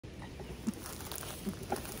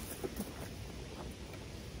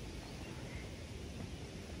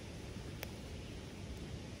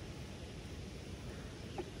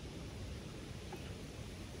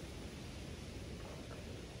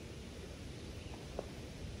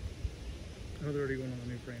Oh, they're already going on the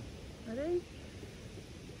new frame. Are they?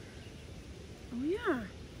 Oh yeah.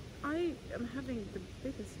 I am having the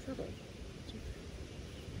biggest trouble.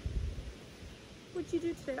 What'd you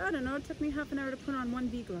do today? I don't know. It took me half an hour to put on one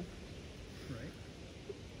V-glove. Right.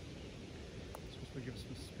 Supposed to give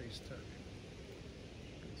some space to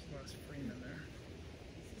get this last frame in there.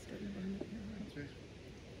 This is starting to burn up here. That's right.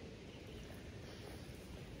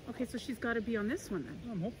 Okay, so she's got to be on this one then.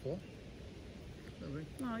 I'm hopeful. Really?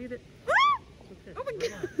 Oh, you did. It's okay. Oh my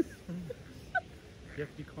God. You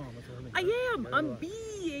have to be calm. That's what I am. I'm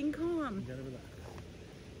being calm. Get over that.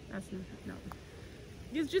 That's not. No.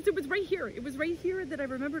 It's just. It was right here. It was right here that I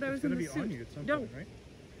remembered I was in the suit. It's gonna be on you at some point, right?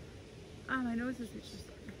 Ah, my nose is just.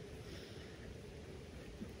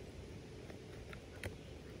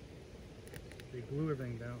 They glue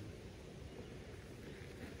everything down.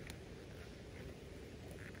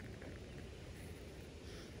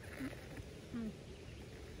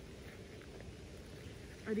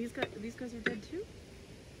 Are these guys? These guys are dead too?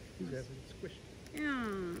 These guys are squished.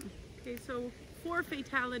 Yeah. Okay, so 4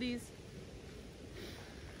 fatalities.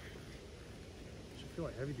 Should feel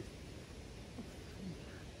like heavy.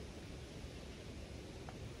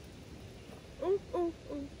 Oh. What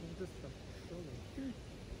is this stuff?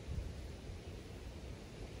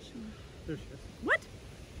 There she is. What?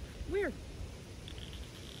 Where?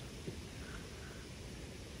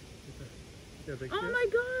 Oh my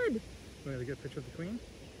God! Want to get a picture of the queen?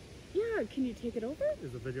 Yeah, can you take it over?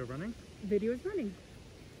 Is the video running? Video is running.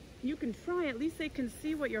 You can try, at least they can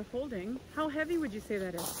see what you're holding. How heavy would you say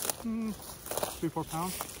that is? 3-4 pounds. I don't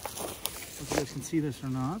know if you guys can see this or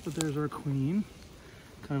not, but there's our queen.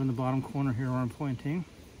 Kind of in the bottom corner here where I'm pointing.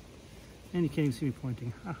 And you can't even see me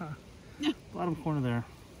pointing. Haha. Bottom corner there.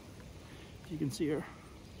 If you can see her.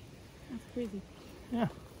 That's crazy. Yeah.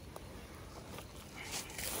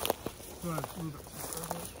 You want to move it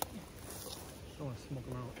further? Don't want to smoke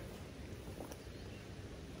them out.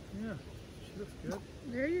 Yeah, she looks good.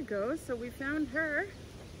 There you go. So we found her.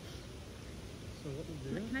 So what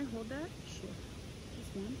we'll do... Can I hold that? Sure.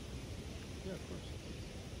 Just one? Yeah, of course.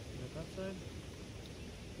 You got that side?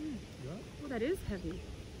 Yeah. You got it? Oh, that is heavy.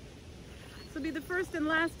 This will be the first and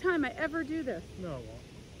last time I ever do this. No, it won't.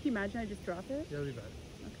 Can you imagine I just drop it? Yeah, it'll be bad.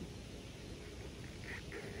 Okay.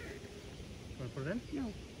 Want to put it in?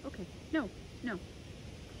 No. Okay. No. No.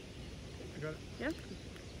 I got it. Yeah?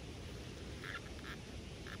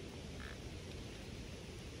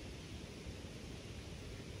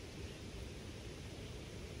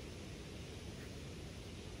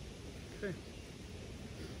 Okay.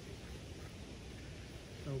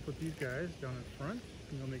 Now we'll put these guys down in front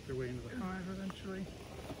and they'll make their way into the hive eventually.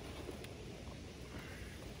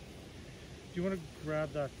 Do you want to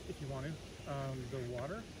grab that, if you want to, the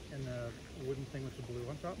water and the wooden thing with the blue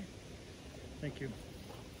on top? Thank you.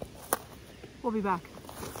 We'll be back.